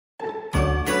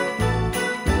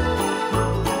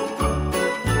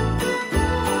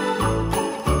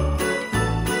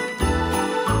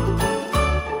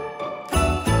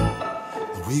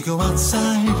We go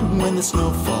outside when the snow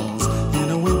falls in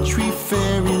a wintry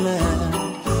fairyland.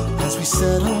 As we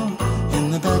settle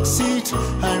in the backseat,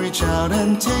 I reach out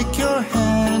and take your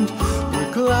hand.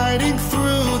 We're gliding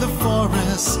through the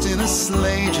forest in a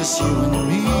sleigh, just you and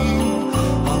me.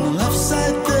 On the left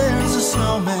side there's a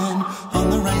snowman, on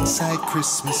the right side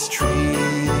Christmas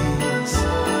trees.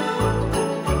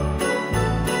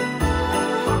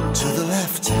 To the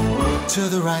left, to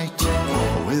the right,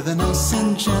 with a nice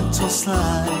and gentle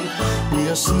slide, we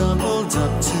are snuggled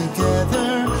up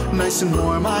together, nice and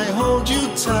warm, I hold you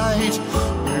tight.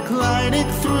 We're gliding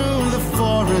through the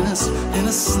forest in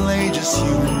a sleigh, just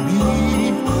you and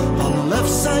me. On the left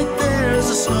side there's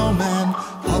a snowman,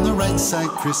 on the right side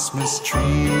Christmas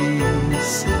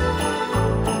trees.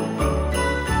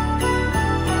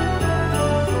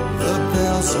 The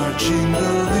bells are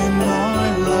jingling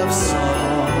our love song.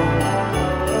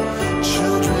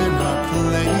 Children are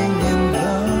playing in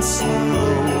the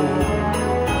snow.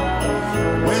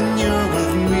 When you're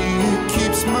with me, it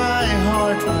keeps my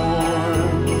heart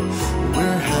warm.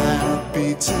 We're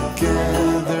happy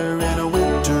together in a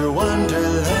winter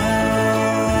wonderland.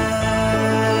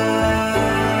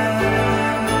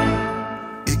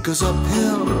 It goes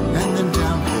uphill and then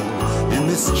downhill in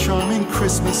this charming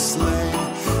Christmas sleigh,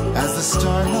 as the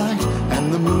starlight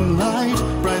and the moonlight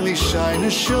brightly shine to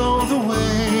show the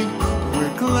way.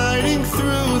 We're gliding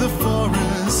through the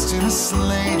forest in a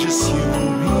sleigh, just you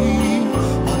and me.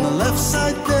 On the left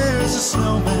side there's a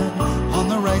snowman, on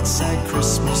the right side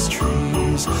Christmas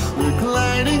trees. We're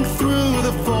gliding through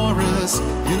the forest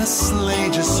in a sleigh,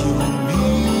 just you and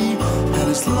me. And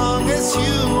as long as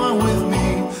you are with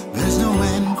me, there's no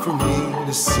end for me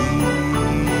to see.